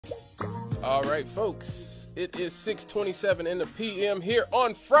All right, folks, it is 6:27 in the PM here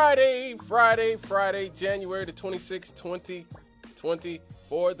on Friday, January the 26th,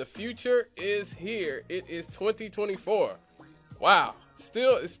 2024. The future is here. It is 2024. Wow.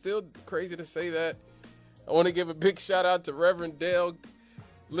 It's still crazy to say that. I want to give a big shout out to Reverend Dale,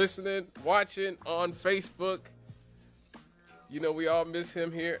 listening, watching on Facebook. You know, we all miss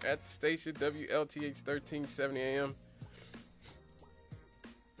him here at the station, WLTH 1370 AM.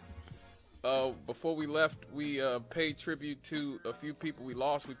 Before we left, we paid tribute to a few people we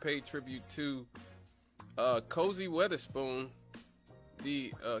lost. We paid tribute to Cozy Weatherspoon,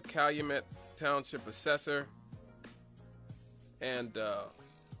 the Calumet Township assessor, and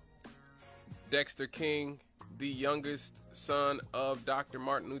Dexter King, the youngest son of Dr.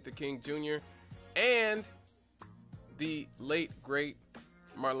 Martin Luther King Jr., and the late, great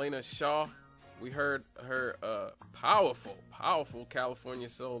Marlena Shaw. We heard her powerful California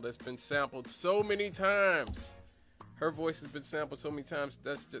soul that's been sampled so many times. Her voice has been sampled so many times.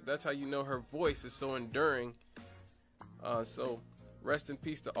 That's how you know her voice is so enduring. So rest in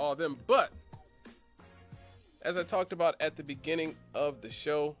peace to all of them. But as I talked about at the beginning of the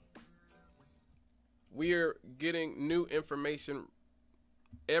show, we're getting new information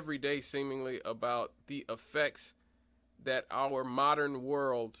every day seemingly about the effects that our modern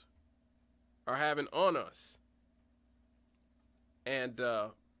world are having on us, and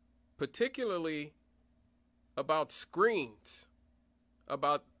particularly about screens,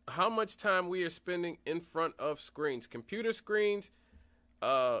 about how much time we are spending in front of screens, computer screens,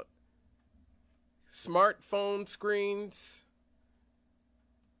 smartphone screens,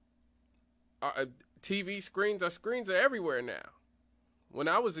 TV screens. Our screens are everywhere now. When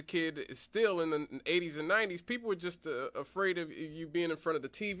I was a kid, still in the 80s and 90s, people were just afraid of you being in front of the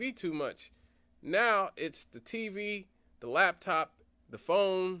TV too much. Now it's the TV, the laptop, the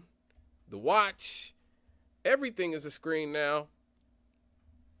phone, the watch. Everything is a screen now.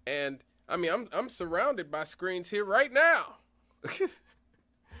 And I mean, I'm surrounded by screens here right now.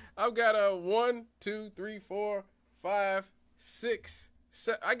 I've got a 1, 2, 3, 4, 5, 6.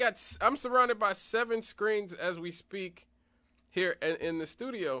 I'm surrounded by 7 screens as we speak here in the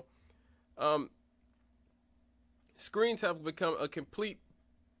studio. Screens have become a complete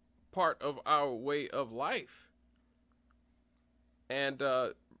part of our way of life. And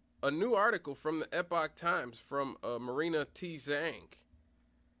a new article from the Epoch Times from Marina T. Zhang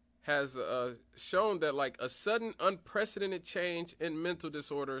has shown that like a sudden unprecedented change in mental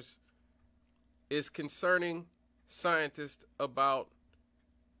disorders is concerning scientists about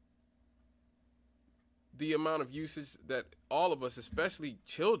the amount of usage that all of us, especially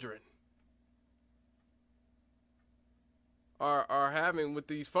children, are having with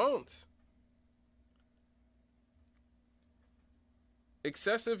these phones.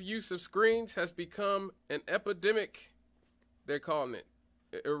 Excessive use of screens has become an epidemic, they're calling it,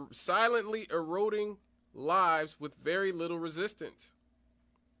 silently eroding lives with very little resistance.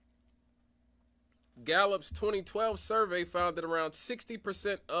 Gallup's 2012 survey found that around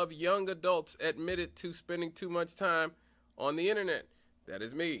 60% of young adults admitted to spending too much time on the internet. That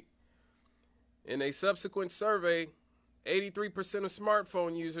is me. In a subsequent survey, 83% of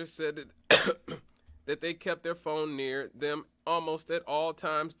smartphone users said that they kept their phone near them almost at all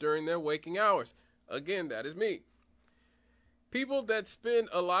times during their waking hours. Again, that is me. People that spend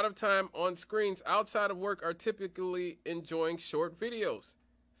a lot of time on screens outside of work are typically enjoying short videos,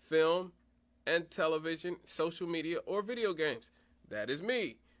 film, and television, social media, or video games. That is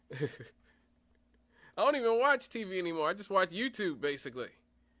me. I don't even watch TV anymore. I just watch YouTube, basically.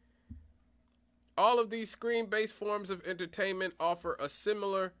 All of these screen-based forms of entertainment offer a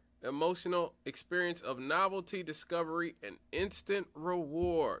similar emotional experience of novelty, discovery, and instant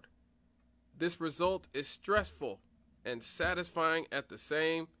reward. This result is stressful and satisfying at the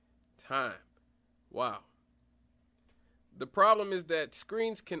same time. Wow. The problem is that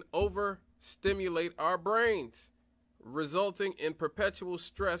screens can overstimulate our brains, resulting in perpetual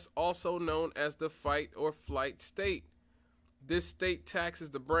stress, also known as the fight or flight state. This state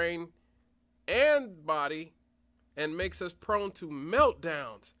taxes the brain and body and makes us prone to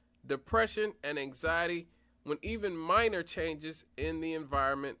meltdowns, depression, and anxiety when even minor changes in the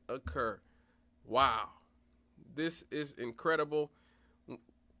environment occur. Wow. This is incredible.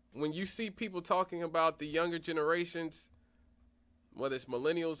 When you see people talking about the younger generations, whether it's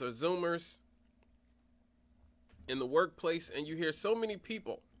millennials or Zoomers, in the workplace, and you hear so many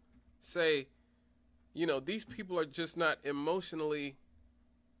people say, you know, these people are just not emotionally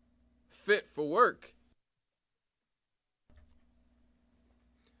fit for work.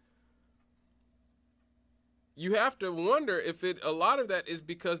 you have to wonder if a lot of that is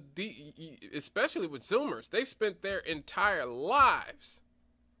because, especially with Zoomers, they've spent their entire lives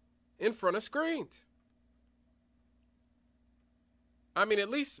in front of screens. I mean, at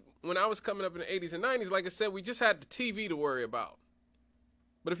least when I was coming up in the 80s and 90s, like I said, we just had the TV to worry about.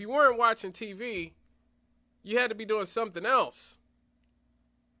 But if you weren't watching TV, you had to be doing something else.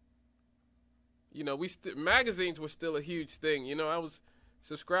 You know, magazines were still a huge thing. You know, I was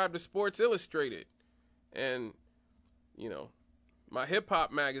subscribed to Sports Illustrated, and, you know, my hip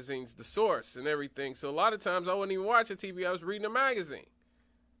hop magazines, The Source and everything. So a lot of times I wasn't even watching TV. I was reading a magazine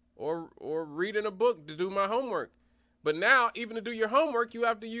or reading a book to do my homework. But now, even to do your homework, you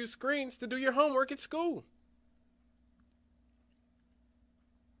have to use screens to do your homework at school.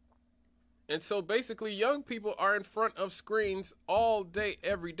 And so basically, young people are in front of screens all day,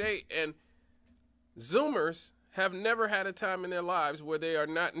 every day. And Zoomers have never had a time in their lives where they are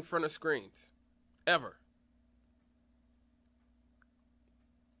not in front of screens. Ever.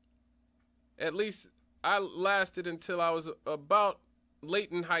 At least I lasted until I was about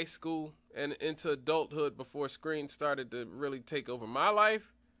late in high school and into adulthood before screens started to really take over my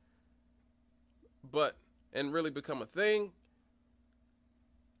life, and really become a thing.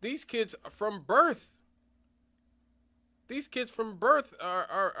 These kids from birth,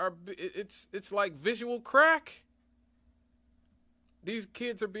 are it's like visual crack. These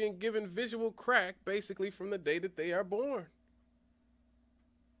kids are being given visual crack basically from the day that they are born.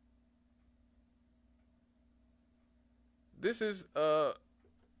 This is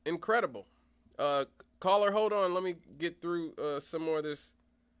incredible. Caller, hold on. Let me get through some more of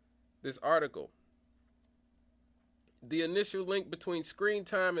this article. The initial link between screen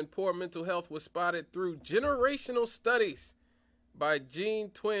time and poor mental health was spotted through generational studies by Jean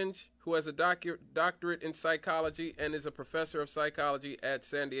Twenge, who has a doctorate in psychology and is a professor of psychology at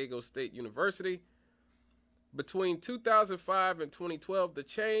San Diego State University. Between 2005 and 2012, the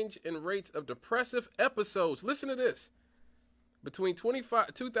change in rates of depressive episodes, listen to this, between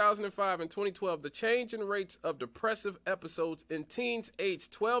 2005 and 2012, the change in rates of depressive episodes in teens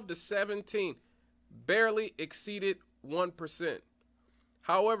aged 12 to 17 barely exceeded 1%.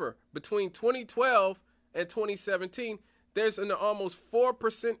 However, between 2012 and 2017, there's an almost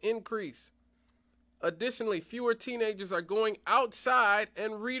 4% increase. Additionally, fewer teenagers are going outside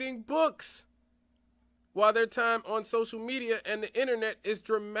and reading books, while their time on social media and the internet is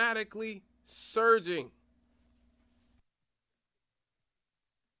dramatically surging.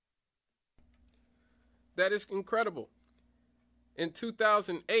 That is incredible. In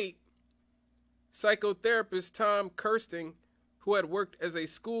 2008, psychotherapist Tom Kirsting, who had worked as a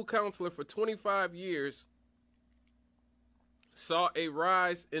school counselor for 25 years, saw a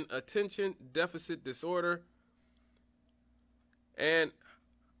rise in attention deficit disorder and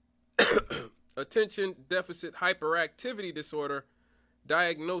attention deficit hyperactivity disorder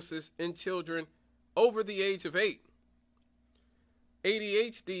diagnosis in children over the age of 8.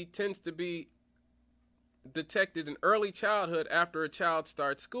 ADHD tends to be detected in early childhood after a child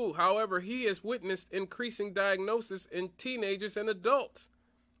starts school. However, he has witnessed increasing diagnosis in teenagers and adults.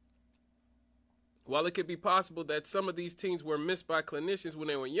 While it could be possible that some of these teens were missed by clinicians when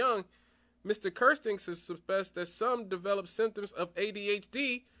they were young, Mr. Kirsting suspects that some develop symptoms of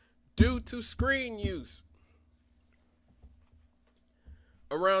ADHD due to screen use.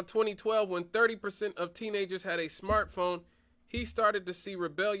 Around 2012, when 30% of teenagers had a smartphone, he started to see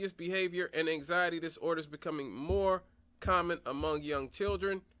rebellious behavior and anxiety disorders becoming more common among young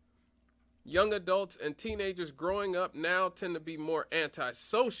children. Young adults and teenagers growing up now tend to be more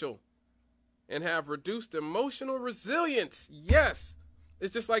antisocial and have reduced emotional resilience. Yes,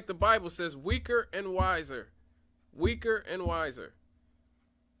 it's just like the Bible says, weaker and wiser,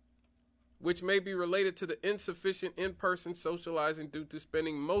 which may be related to the insufficient in-person socializing due to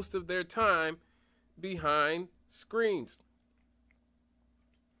spending most of their time behind screens.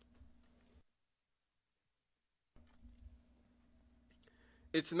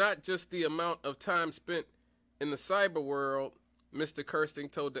 It's not just the amount of time spent in the cyber world, Mr. Kirsting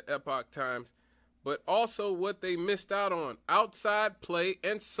told the Epoch Times, but also what they missed out on: outside play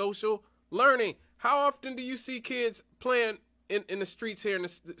and social learning. How often do you see kids playing in the streets here in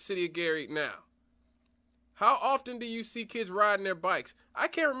the city of Gary now? How often do you see kids riding their bikes? I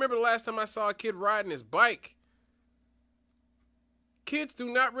can't remember the last time I saw a kid riding his bike. Kids do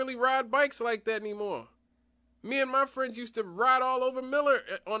not really ride bikes like that anymore. Me and my friends used to ride all over Miller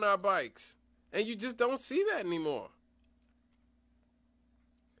on our bikes, and you just don't see that anymore.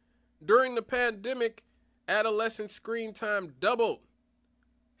 During the pandemic, adolescent screen time doubled.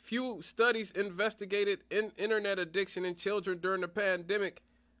 Few studies investigated internet addiction in children during the pandemic,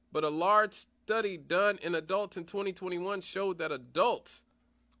 but a large study done in adults in 2021 showed that adults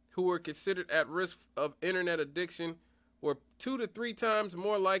who were considered at risk of internet addiction were 2 to 3 times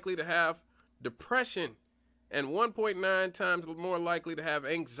more likely to have depression and 1.9 times more likely to have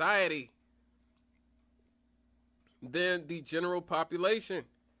anxiety than the general population.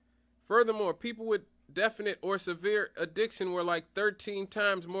 Furthermore, people with definite or severe addiction were like 13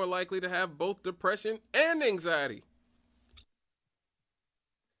 times more likely to have both depression and anxiety.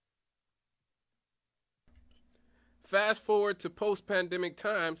 Fast forward to post-pandemic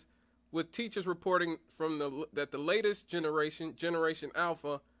times, with teachers reporting that the latest generation, Generation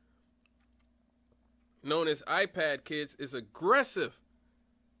Alpha, known as iPad kids, is aggressive,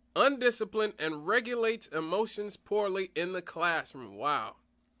 undisciplined, and regulates emotions poorly in the classroom. Wow.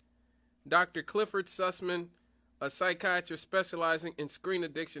 Dr. Clifford Sussman, a psychiatrist specializing in screen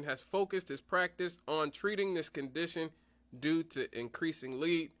addiction, has focused his practice on treating this condition due to increasing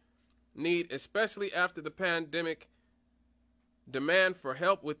need, especially after the pandemic. Demand for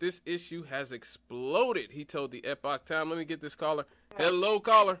help with this issue has exploded, he told the Epoch Time. Let me get this caller. Hello,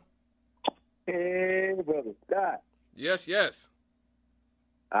 caller. Hey, Brother Scott. Yes, yes.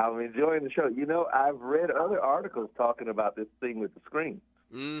 I'm enjoying the show. You know, I've read other articles talking about this thing with the screen.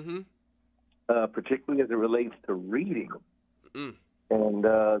 Mm-hmm. Particularly as it relates to reading. Mm. And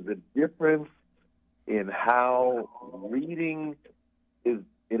the difference in how reading is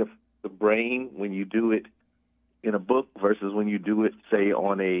in the brain when you do it in a book versus when you do it, say,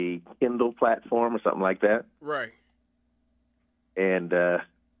 on a Kindle platform or something like that. Right. And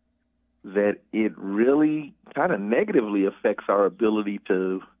that it really kind of negatively affects our ability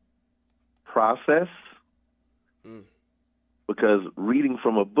to process. Mm. Because reading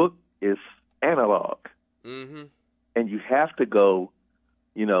from a book is analog. Mm-hmm. And you have to go,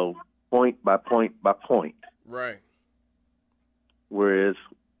 point by point by point. Right. Whereas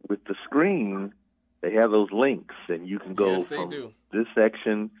with the screen, they have those links, and you can go from this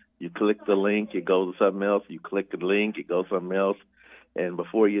section, you click the link, it goes to something else, you click the link, it goes to something else, and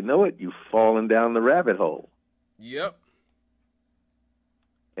before you know it, you've fallen down the rabbit hole. Yep.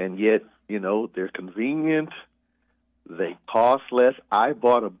 And yet, they're convenient, they cost less. I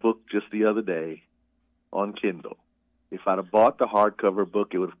bought a book just the other day on Kindle. If I'd have bought the hardcover book,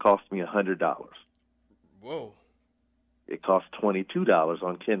 it would have cost me $100. Whoa. It cost $22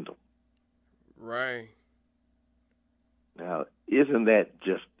 on Kindle. Right. Now, isn't that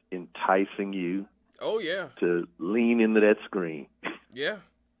just enticing you? Oh, yeah. To lean into that screen. Yeah.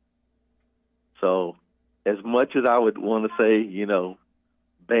 So, as much as I would want to say,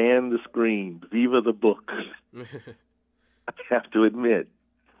 ban the screen, viva the book, I have to admit,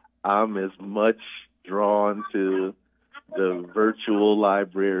 I'm as much drawn to the virtual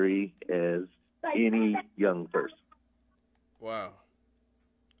library as any young person. Wow.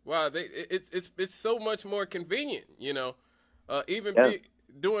 It's so much more convenient,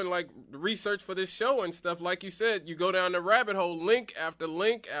 doing like research for this show and stuff. Like you said, you go down the rabbit hole, link after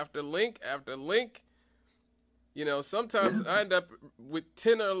link after link after link. Sometimes I end up with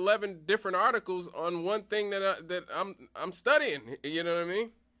 10 or 11 different articles on one thing that I'm studying. You know what I mean?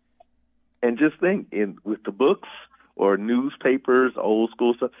 And just think, with the books or newspapers, old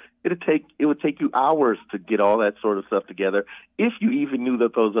school stuff, it would take you hours to get all that sort of stuff together if you even knew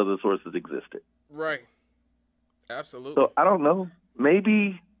that those other sources existed. Right. Absolutely. So I don't know.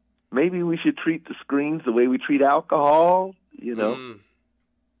 Maybe we should treat the screens the way we treat alcohol.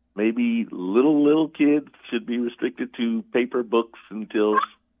 Maybe little kids should be restricted to paper books until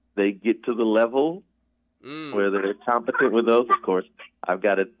they get to the level where they're competent with those. Of course, I've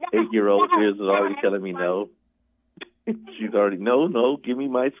got an 8-year-old here who's already telling me no. She's already, no, give me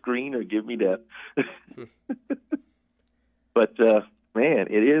my screen or give me that. But, man,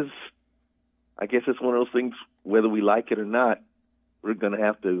 it is, I guess it's one of those things, whether we like it or not, we're going to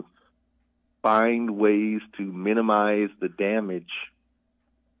have to find ways to minimize the damage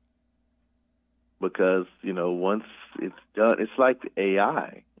because, once it's done, it's like the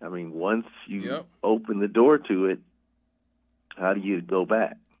AI. I mean, once you open the door to it, how do you go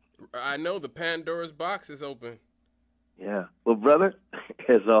back? I know the Pandora's box is open. Yeah. Well, brother,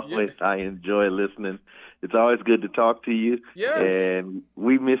 as always, I enjoy listening. It's always good to talk to you. Yes. And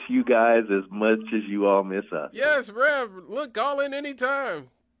we miss you guys as much as you all miss us. Yes, Rev. Look, call in anytime.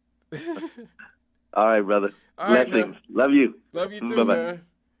 All right, brother. All Blessings. Right, love you. Love you too, Bye-bye. man.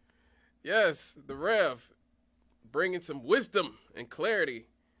 Yes, the Rev, bringing some wisdom and clarity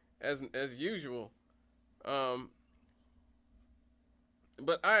as usual.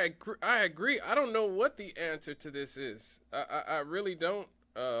 But I agree. I don't know what the answer to this is. I really don't.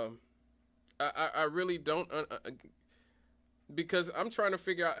 I really don't because I'm trying to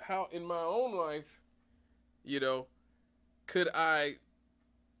figure out how in my own life, could I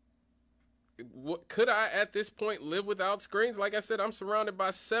at this point live without screens? Like I said, I'm surrounded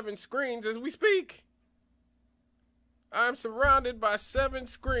by 7 screens as we speak. I'm surrounded by 7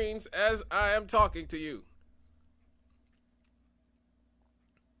 screens as I am talking to you.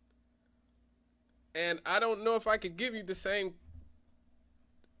 And I don't know if I could give you the same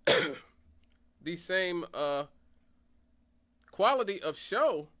quality of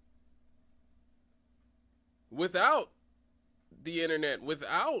show without the internet,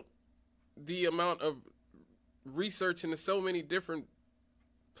 without the amount of research into so many different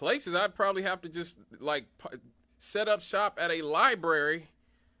places. I'd probably have to just like set up shop at a library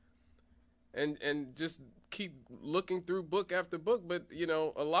and just keep looking through book after book. But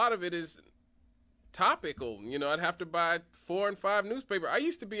a lot of it is topical. I'd have to buy 4 and 5 newspapers. I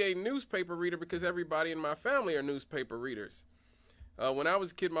used to be a newspaper reader because everybody in my family are newspaper readers. When I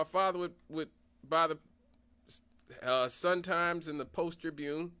was a kid, my father would buy the Sun Times and the Post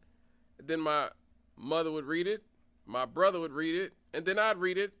Tribune. Then my mother would read it, my brother would read it, and then I'd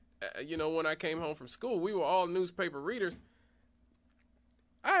read it, when I came home from school. We were all newspaper readers.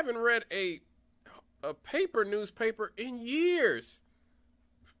 I haven't read a paper newspaper in years.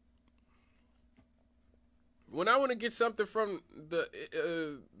 When I want to get something from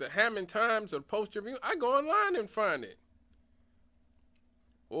the Hammond Times or Post Tribune, I go online and find it.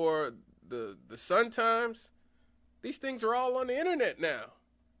 Or the Sun Times. These things are all on the internet now.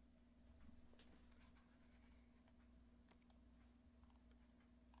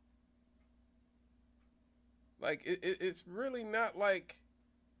 Like, it's really not like...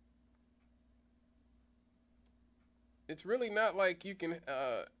 It's really not like you can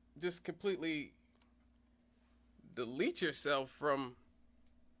just completely delete yourself from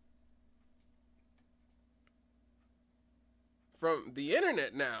the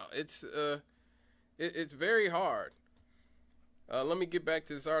internet now. It's very hard. Let me get back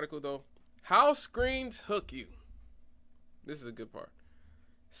to this article though. How screens hook you. This is a good part.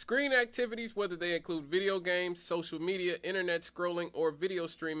 Screen activities, whether they include video games, social media, internet scrolling, or video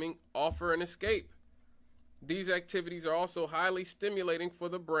streaming, offer an escape. These activities are also highly stimulating for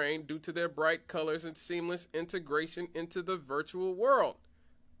the brain due to their bright colors and seamless integration into the virtual world.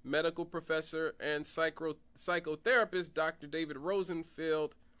 Medical professor and psychotherapist Dr. David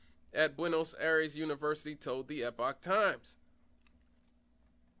Rosenfield at Buenos Aires University told the Epoch Times.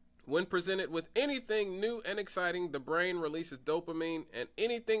 When presented with anything new and exciting, the brain releases dopamine, and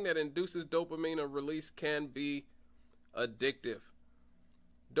anything that induces dopamine or release can be addictive.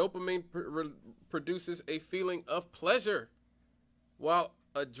 Dopamine produces a feeling of pleasure, while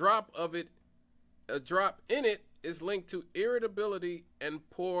a drop in it is linked to irritability and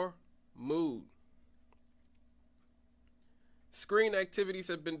poor mood. Screen activities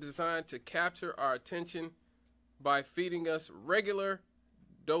have been designed to capture our attention by feeding us regular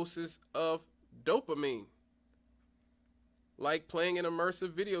doses of dopamine, like playing an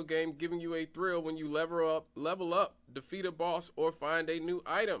immersive video game giving you a thrill when you level up, defeat a boss, or find a new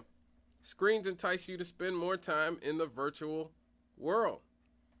item. Screens entice you to spend more time in the virtual world.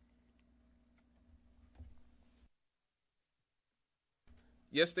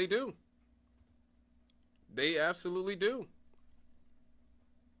 Yes, they do. They absolutely do.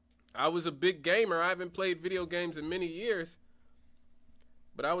 I was a big gamer. I haven't played video games in many years,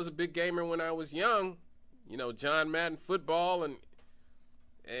 but I was a big gamer when I was young. John Madden football and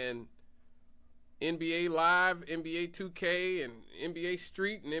NBA Live, NBA 2K, and NBA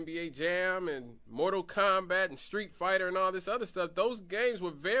Street, and NBA Jam, and Mortal Kombat, and Street Fighter, and all this other stuff. Those games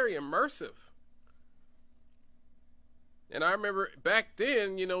were very immersive. And I remember back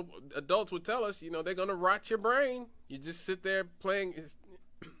then, adults would tell us, they're going to rot your brain. You just sit there playing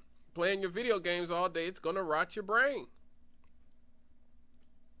your video games all day. It's going to rot your brain.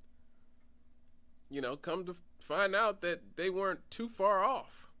 Come to find out that they weren't too far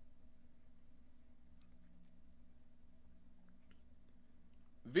off.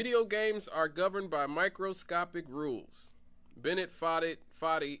 Video games are governed by microscopic rules. Bennett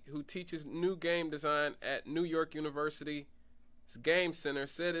Foddy, who teaches new game design at New York University's Game Center,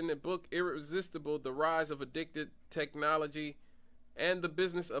 said in the book Irresistible, The Rise of Addicted Technology and the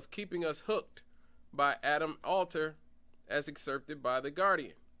Business of Keeping Us Hooked by Adam Alter, as excerpted by The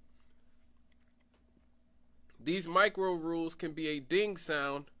Guardian. These micro rules can be a ding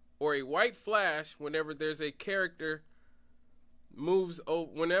sound or a white flash whenever a character moves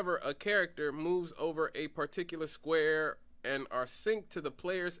over a particular square and are synced to the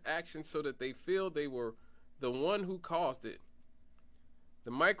player's actions so that they feel they were the one who caused it.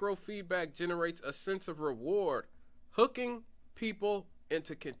 The micro feedback generates a sense of reward, hooking people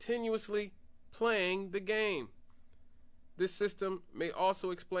into continuously playing the game. This system may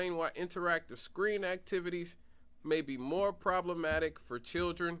also explain why interactive screen activities may be more problematic for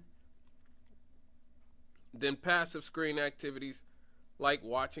children than passive screen activities like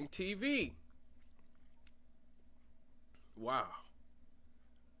watching TV. Wow.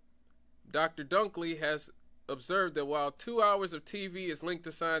 Dr. Dunkley has observed that while 2 hours of TV is linked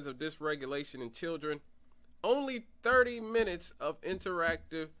to signs of dysregulation in children, only 30 minutes of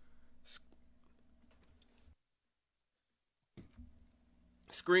interactive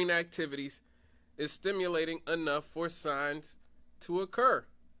screen activities is stimulating enough for signs to occur.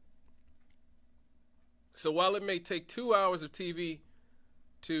 So while it may take 2 hours of TV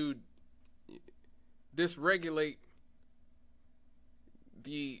to dysregulate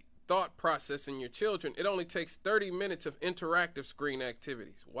the thought process in your children, it only takes 30 minutes of interactive screen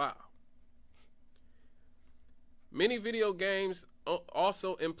activities. Wow. Many video games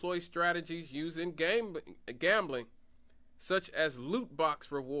also employ strategies used in gambling, such as loot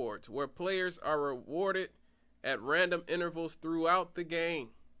box rewards, where players are rewarded at random intervals throughout the game.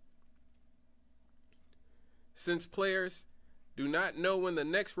 Since players do not know when the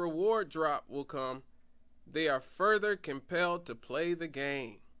next reward drop will come, they are further compelled to play the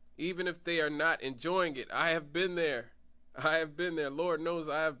game, even if they are not enjoying it. I have been there. I have been there. Lord knows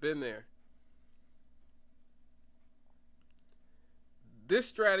I have been there. This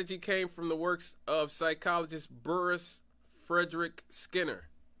strategy came from the works of psychologist Burrus Frederick Skinner.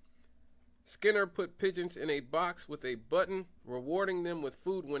 Skinner put pigeons in a box with a button, rewarding them with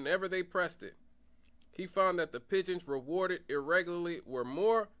food whenever they pressed it. He found that the pigeons rewarded irregularly were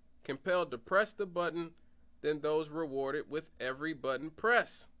more compelled to press the button than those rewarded with every button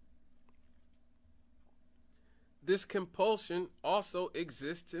press. This compulsion also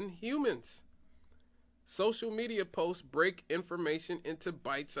exists in humans. Social media posts break information into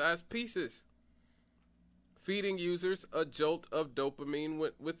bite-sized pieces, feeding users a jolt of dopamine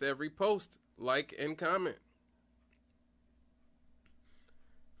with every post, like, and comment.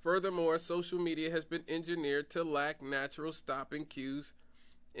 Furthermore, social media has been engineered to lack natural stopping cues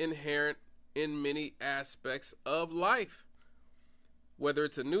inherent in many aspects of life. Whether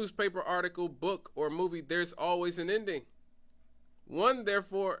it's a newspaper article, book, or movie, there's always an ending. One,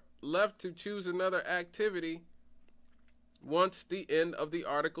 therefore, left to choose another activity once the end of the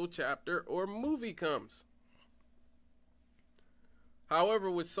article, chapter, or movie comes.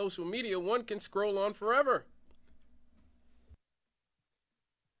 However, with social media, one can scroll on forever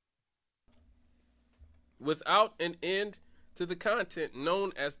without an end to the content,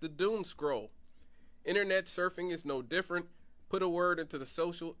 known as the doom scroll. Internet surfing is no different. Put a word into the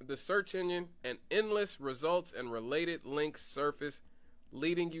search engine, and endless results and related links surface,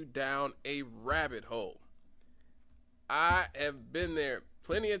 leading you down a rabbit hole. I have been there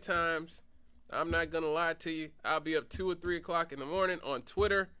plenty of times. I'm not going to lie to you. I'll be up 2 or 3 o'clock in the morning on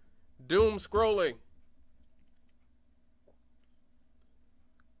Twitter, doom scrolling.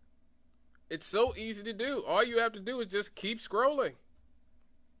 It's so easy to do. All you have to do is just keep scrolling.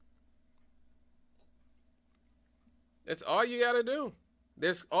 That's all you got to do.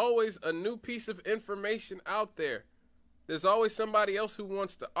 There's always a new piece of information out there. There's always somebody else who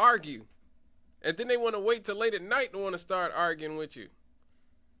wants to argue. And then they want to wait till late at night and want to start arguing with you.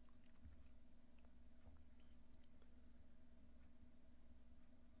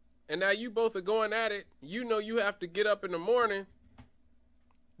 And now you both are going at it. You know you have to get up in the morning.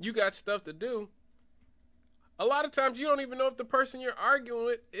 You got stuff to do. A lot of times you don't even know if the person you're arguing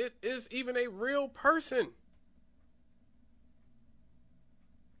with it is even a real person.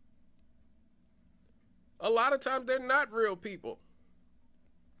 A lot of times they're not real people.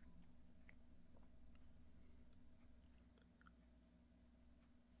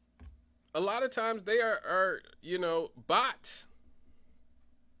 A lot of times they are bots.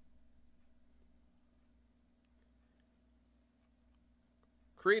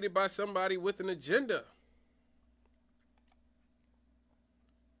 Created by somebody with an agenda.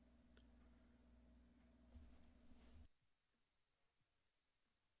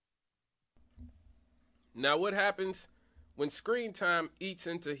 Now, what happens when screen time eats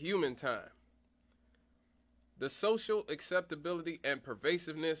into human time? The social acceptability and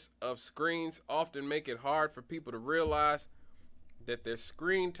pervasiveness of screens often make it hard for people to realize that their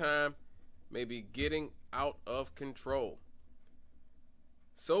screen time may be getting out of control.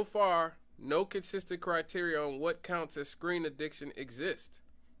 So far, no consistent criteria on what counts as screen addiction exists.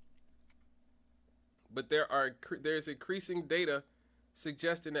 But there's increasing data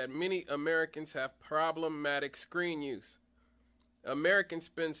suggesting that many Americans have problematic screen use. Americans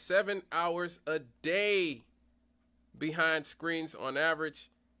spend 7 hours a day behind screens on average,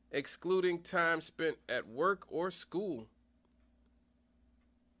 excluding time spent at work or school.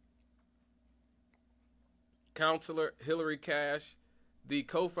 Counselor Hillary Cash, the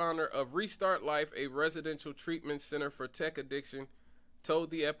co-founder of Restart Life, a residential treatment center for tech addiction, told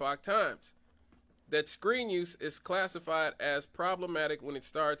the Epoch Times that screen use is classified as problematic when it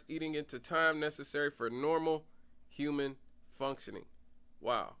starts eating into time necessary for normal human functioning.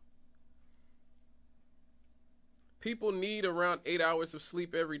 Wow. People need around 8 hours of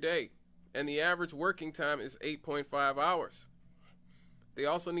sleep every day, and the average working time is 8.5 hours. They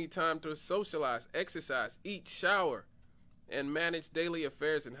also need time to socialize, exercise, eat, shower, and manage daily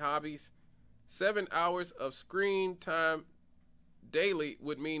affairs and hobbies. 7 hours of screen time daily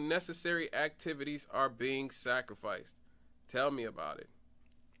would mean necessary activities are being sacrificed. Tell me about it.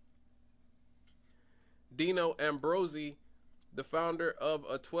 Dino Ambrosi, the founder of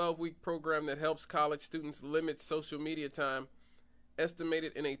a 12-week program that helps college students limit social media time,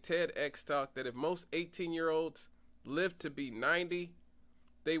 estimated in a TEDx talk that if most 18-year-olds lived to be 90,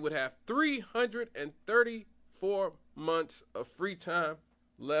 they would have 334 months of free time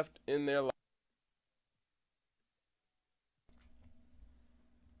left in their life.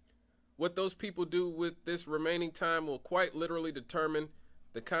 What those people do with this remaining time will quite literally determine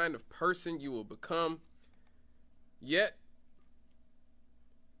the kind of person you will become. Yet,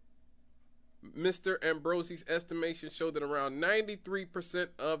 Mr. Ambrosi's estimations show that around 93%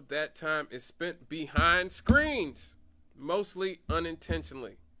 of that time is spent behind screens, mostly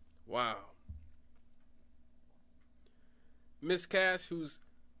unintentionally. Wow. Ms. Cash, who's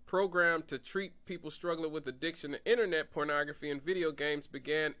programmed to treat people struggling with addiction to internet pornography and video games,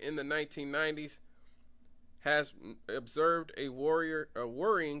 began in the 1990s, has observed a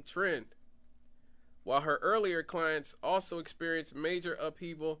worrying trend. While her earlier clients also experienced major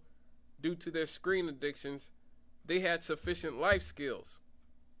upheaval due to their screen addictions, they had sufficient life skills.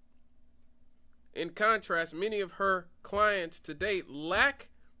 In contrast, many of her clients to date lack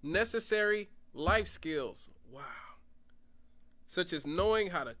necessary life skills. Wow. Such as knowing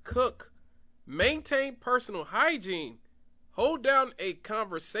how to cook, maintain personal hygiene, hold down a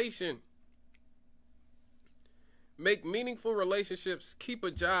conversation, make meaningful relationships, keep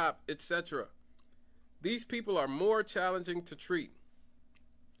a job, etc. These people are more challenging to treat.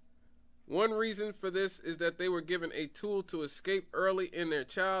 One reason for this is that they were given a tool to escape early in their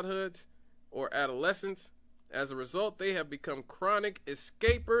childhoods or adolescence. As a result, they have become chronic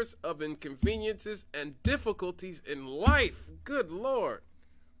escapers of inconveniences and difficulties in life. Good Lord.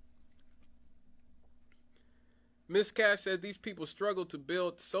 Ms. Cash said these people struggle to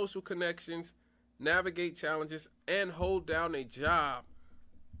build social connections, navigate challenges, and hold down a job,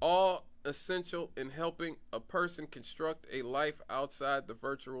 all essential in helping a person construct a life outside the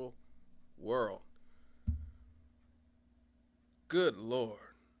virtual world. Good Lord.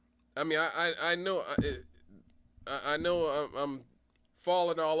 I mean, I know I'm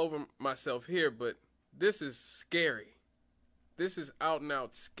falling all over myself here, but this is scary. This is out and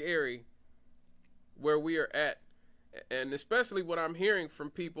out scary where we are at, and especially what I'm hearing from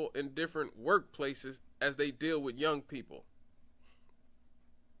people in different workplaces as they deal with young people.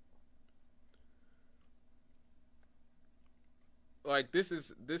 Like this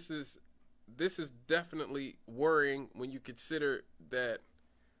is definitely worrying when you consider that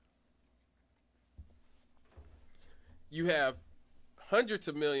you have hundreds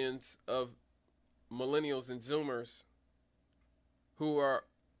of millions of millennials and Zoomers who are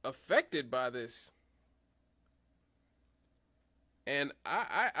affected by this. And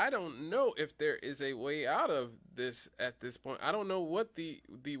I don't know if there is a way out of this at this point. I don't know what the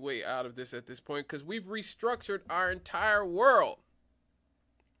way out of this at this point, because we've restructured our entire world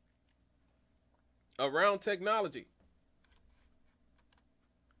around technology.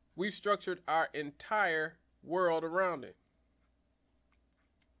 We've structured our entire world around it.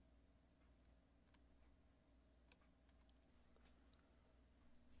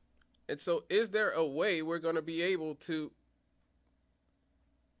 And so is there a way we're going to be able to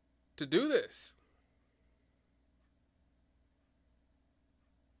do this?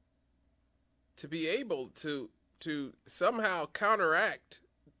 To be able to somehow counteract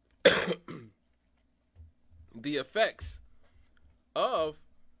the effects of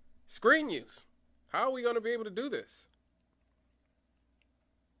screen use. How are we going to be able to do this?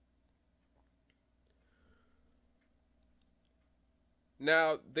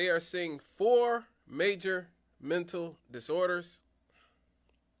 Now, they are seeing 4 major mental disorders.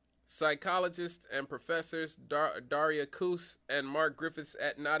 Psychologists and professors Daria Koos and Mark Griffiths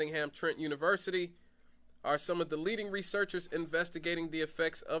at Nottingham Trent University are some of the leading researchers investigating the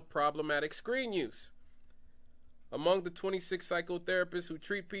effects of problematic screen use. Among the 26 psychotherapists who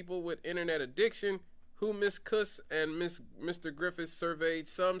treat people with internet addiction, who Ms. Kuss and Mr. Griffiths surveyed,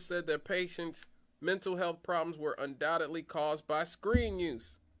 some said their patients' mental health problems were undoubtedly caused by screen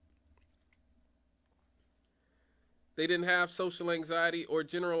use. They didn't have social anxiety or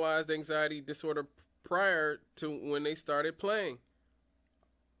generalized anxiety disorder prior to when they started playing,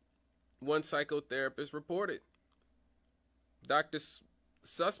 one psychotherapist reported. Dr.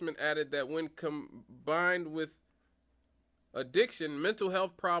 Sussman added that when combined with addiction, mental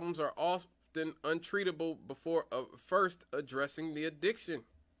health problems are often untreatable before first addressing the addiction.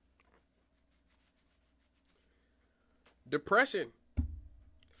 Depression.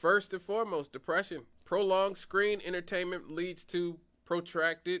 First and foremost, depression. Prolonged screen entertainment leads to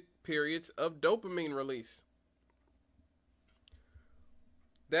protracted periods of dopamine release.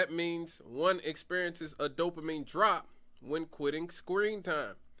 That means one experiences a dopamine drop when quitting screen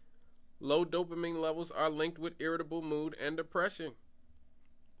time. Low dopamine levels are linked with irritable mood and depression.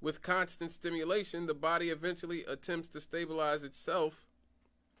 With constant stimulation, the body eventually attempts to stabilize itself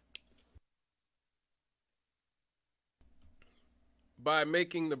by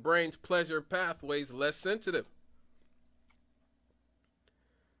making the brain's pleasure pathways less sensitive.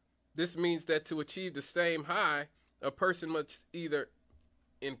 This means that to achieve the same high, a person must either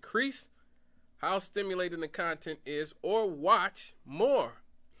increase how stimulating the content is or watch more.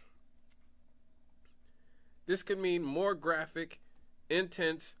 This could mean more graphic,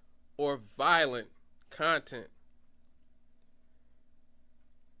 intense, or violent content.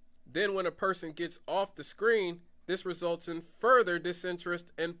 Then when a person gets off the screen, this results in further disinterest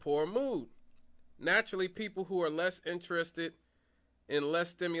and poor mood. Naturally, people who are less interested in less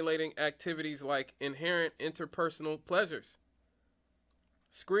stimulating activities like inherent interpersonal pleasures.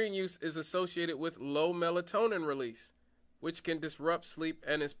 Screen use is associated with low melatonin release, which can disrupt sleep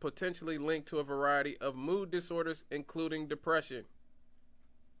and is potentially linked to a variety of mood disorders, including depression.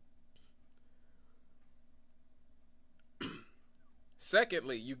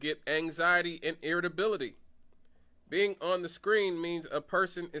 Secondly, you get anxiety and irritability. Being on the screen means a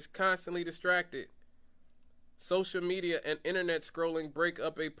person is constantly distracted. Social media and internet scrolling break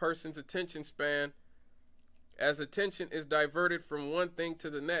up a person's attention span as attention is diverted from one thing to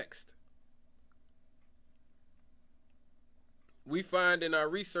the next. We find in our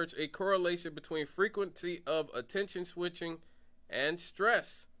research a correlation between frequency of attention switching and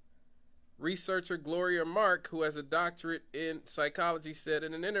stress. Researcher Gloria Mark, who has a doctorate in psychology, said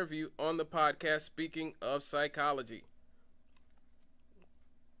in an interview on the podcast Speaking of Psychology,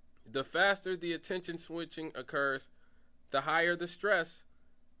 the faster the attention switching occurs, the higher the stress,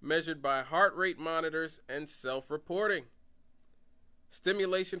 measured by heart rate monitors and self-reporting.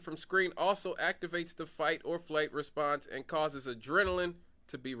 Stimulation from screen also activates the fight or flight response and causes adrenaline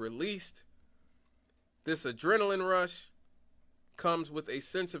to be released. This adrenaline rush comes with a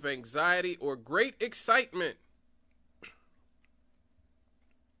sense of anxiety or great excitement.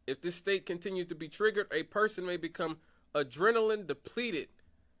 If this state continues to be triggered, a person may become adrenaline depleted,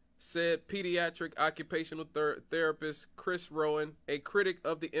 said pediatric occupational therapist Chris Rowan, a critic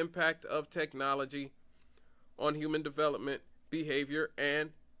of the impact of technology on human development, behavior,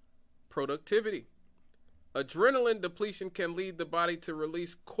 and productivity. Adrenaline depletion can lead the body to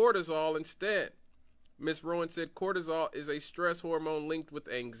release cortisol instead. Ms. Rowan said cortisol is a stress hormone linked with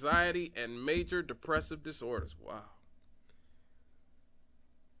anxiety and major depressive disorders. Wow.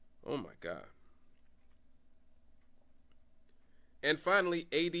 Oh my God. And finally,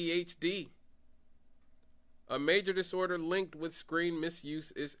 ADHD. A major disorder linked with screen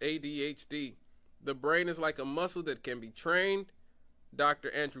misuse is ADHD. The brain is like a muscle that can be trained,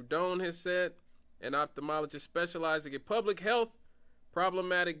 Dr. Andrew Doan has said, an ophthalmologist specializing in public health,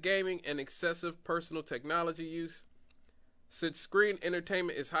 problematic gaming, and excessive personal technology use. Since screen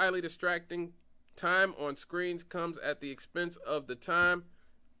entertainment is highly distracting, time on screens comes at the expense of the time.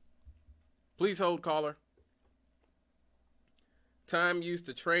 Please hold, caller. Time used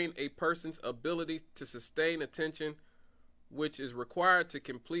to train a person's ability to sustain attention, which is required to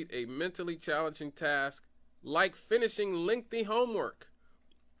complete a mentally challenging task, like finishing lengthy homework.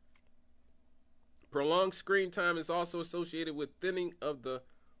 Prolonged screen time is also associated with thinning of the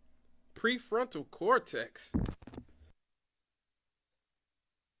prefrontal cortex,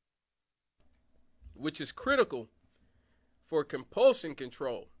 which is critical for compulsion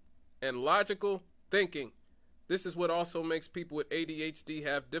control and logical thinking. This is what also makes people with ADHD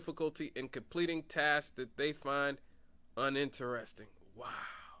have difficulty in completing tasks that they find uninteresting. Wow.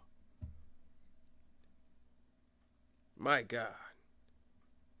 My God.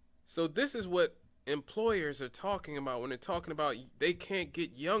 So this is what employers are talking about when they're talking about they can't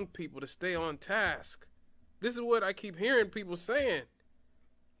get young people to stay on task. This is what I keep hearing people saying.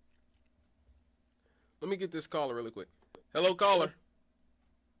 Let me get this caller really quick. Hello, caller.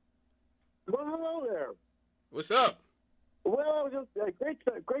 Well, hello there. What's up? Well, just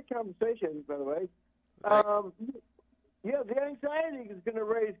great conversation, by the way. Yeah, the anxiety is going to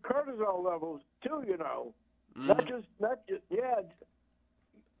raise cortisol levels too. You know, not just yeah,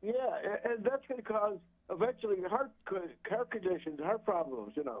 and that's going to cause eventually heart conditions, heart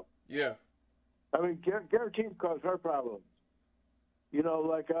problems. You know. Yeah. I mean, guaranteed to cause heart problems. You know,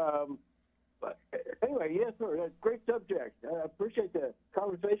 like. But anyway, yes, sir. That's a great subject. I appreciate the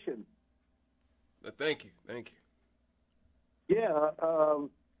conversation. Thank you. Yeah,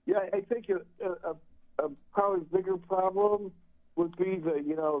 I think a probably bigger problem would be the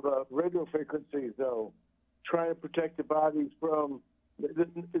radio frequencies, though, trying to protect the bodies from.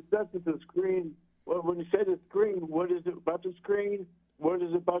 It's not just the screen. Well, when you say the screen, what is it about the screen? What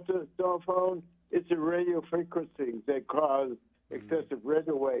is it about the cell phone? It's the radio frequencies that cause excessive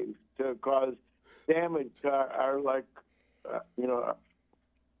radio waves to cause damage to our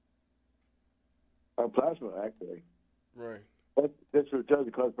plasma, actually. Right. That's what it does.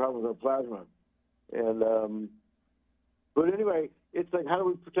 It causes problems with our plasma. And but anyway, it's like, how do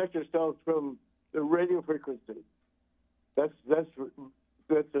we protect ourselves from the radio frequency? That's a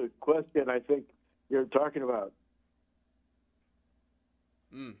question I think you're talking about.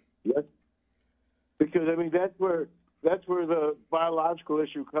 Yes. Because I mean that's where the biological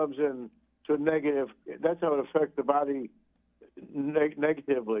issue comes in to negative. That's how it affects the body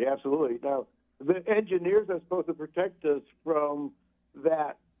negatively. Absolutely. Now, the engineers are supposed to protect us from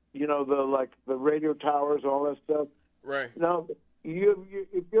that. You know, the radio towers, all that stuff. Right. Now, if you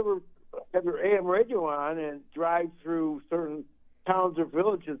ever have your AM radio on and drive through certain towns or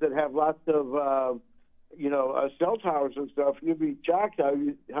villages that have lots of cell towers and stuff, you'd be shocked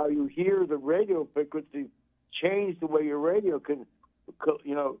how you hear the radio frequency change the way your radio can,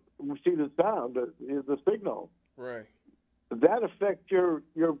 receive the sound, the signal. Right. That affects your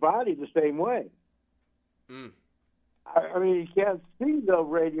body the same way. I mean, you can't see the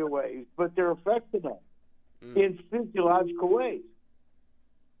radio waves, but they're affecting us in physiological ways.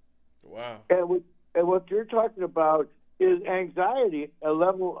 Wow. And what you're talking about is anxiety, a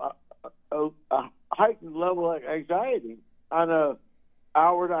heightened level of anxiety on a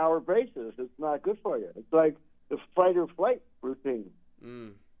hour-to-hour basis. It's not good for you. It's like the fight or flight routine.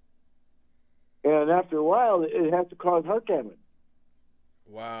 And after a while, it has to cause heart damage.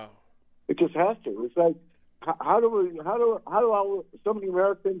 Wow. It just has to. It's like, how do so many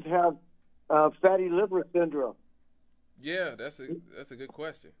Americans have fatty liver syndrome? Yeah, that's a good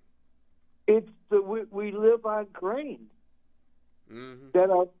question. It's we live on grains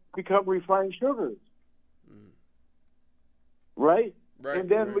that become refined sugars, right? Right. And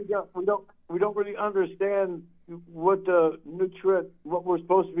then we don't really understand what we're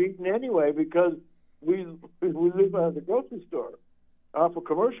supposed to be eating anyway, because we live at the grocery store off a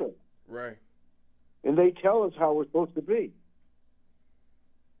commercial. Right. And they tell us how we're supposed to be.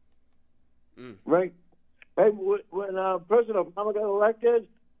 Right? Hey, when President Obama got elected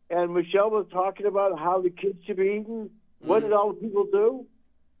and Michelle was talking about how the kids should be eating, what did all the people do?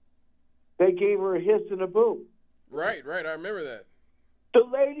 They gave her a hiss and a boo. Right. I remember that. The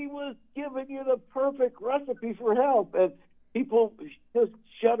lady was giving you the perfect recipe for health, and people just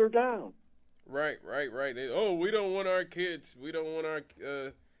shut her down. Right. We don't want our kids. We don't want our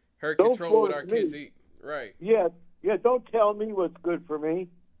her control what our kids eat. Right. Yeah. Don't tell me what's good for me.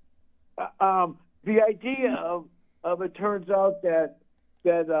 The idea of it turns out that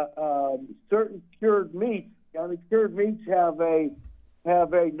certain cured meats, cured meats have a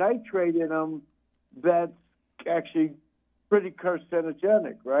nitrate in them that's actually pretty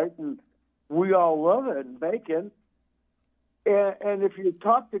carcinogenic, right? And we all love it, and bacon. And if you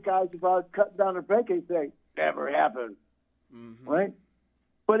talk to guys about cutting down their bacon, they say, never happened, right?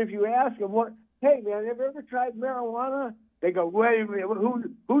 But if you ask them, hey, man, have you ever tried marijuana? They go, wait a minute, who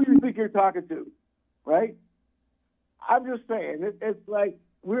do you think you're talking to, right? I'm just saying, it's like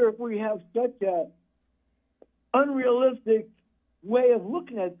we have such a unrealistic way of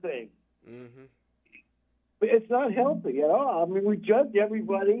looking at things. It's not healthy at all. I mean, we judge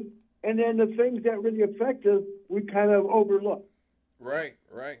everybody, and then the things that really affect us, we kind of overlook. Right.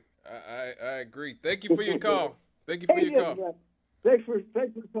 I agree. Thank you for your call. Thank you for your call. Thanks for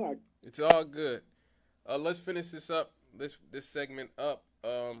the talk. It's all good. Let's finish this up. This segment up.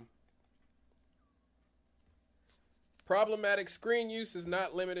 Problematic screen use is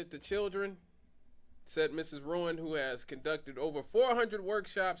not limited to children, said Mrs. Rowan, who has conducted over 400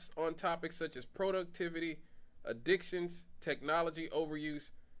 workshops on topics such as productivity, addictions, technology overuse,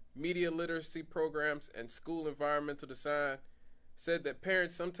 media literacy programs, and school environmental design said that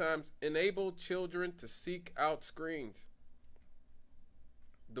parents sometimes enable children to seek out screens.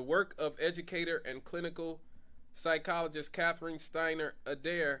 The work of educator and clinical psychologist Catherine Steiner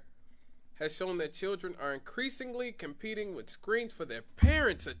Adair has shown that children are increasingly competing with screens for their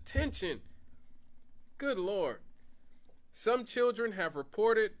parents' attention. Good Lord. Some children have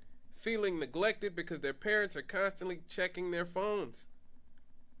reported feeling neglected because their parents are constantly checking their phones.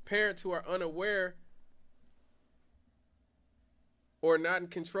 Parents who are unaware or not in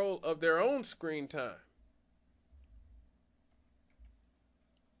control of their own screen time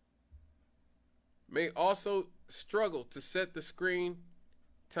may also struggle to set the screen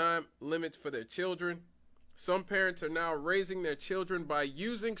time limits for their children. Some parents are now raising their children by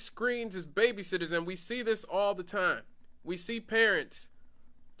using screens as babysitters, and we see this all the time. We see parents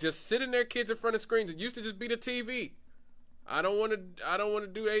just sitting their kids in front of screens. It used to just be the TV. I don't want to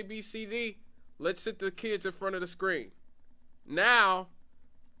do A, B, C, D. Let's sit the kids in front of the screen. Now,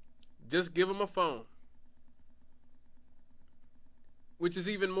 just give them a phone, which is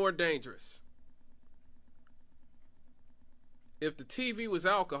even more dangerous. If the TV was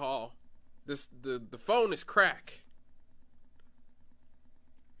alcohol, the phone is crack.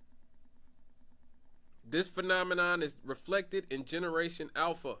 This phenomenon is reflected in Generation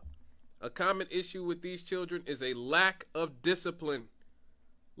Alpha. A common issue with these children is a lack of discipline,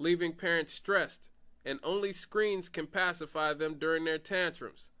 leaving parents stressed, and only screens can pacify them during their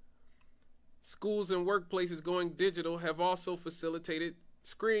tantrums. Schools and workplaces going digital have also facilitated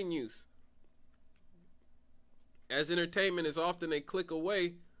screen use. As entertainment is often a click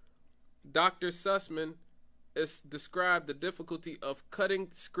away, Dr. Sussman has described the difficulty of cutting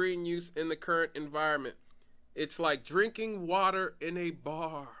screen use in the current environment. It's like drinking water in a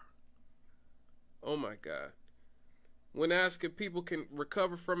bar. Oh my God. When asked if people can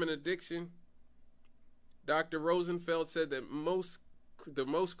recover from an addiction, Dr. Rosenfeld said that the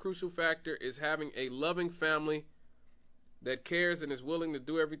most crucial factor is having a loving family that cares and is willing to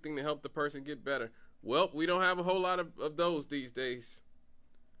do everything to help the person get better. Well, we don't have a whole lot of those these days.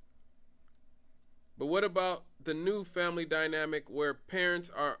 But what about the new family dynamic where parents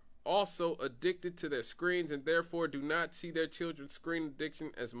are also addicted to their screens and therefore do not see their children's screen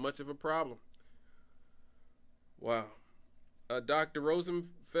addiction as much of a problem? Wow. Dr.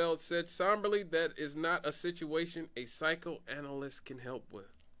 Rosenfeld said somberly that is not a situation a psychoanalyst can help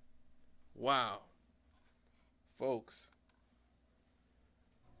with. Wow. Folks.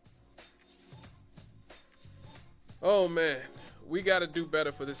 Oh man, we got to do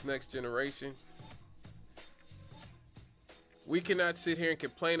better for this next generation. We cannot sit here and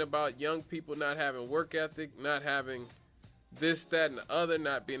complain about young people not having work ethic, not having this, that, and the other,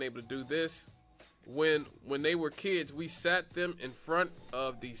 not being able to do this. When they were kids, we sat them in front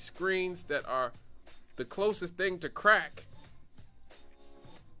of these screens that are the closest thing to crack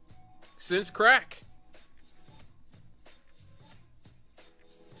since crack.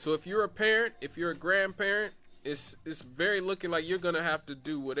 So if you're a parent, if you're a grandparent, it's very looking like you're going to have to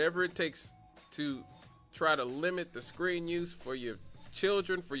do whatever it takes to try to limit the screen use for your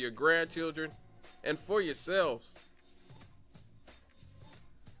children, for your grandchildren, and for yourselves.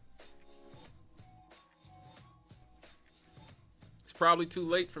 It's probably too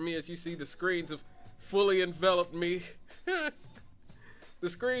late for me as you see the screens have fully enveloped me. The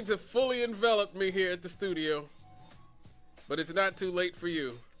screens have fully enveloped me here at the studio. But it's not too late for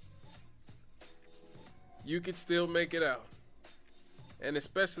you. You can still make it out. And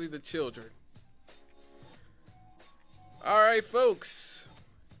especially the children. All right, folks.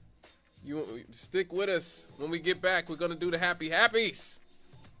 You stick with us. When we get back, we're going to do the happy happies.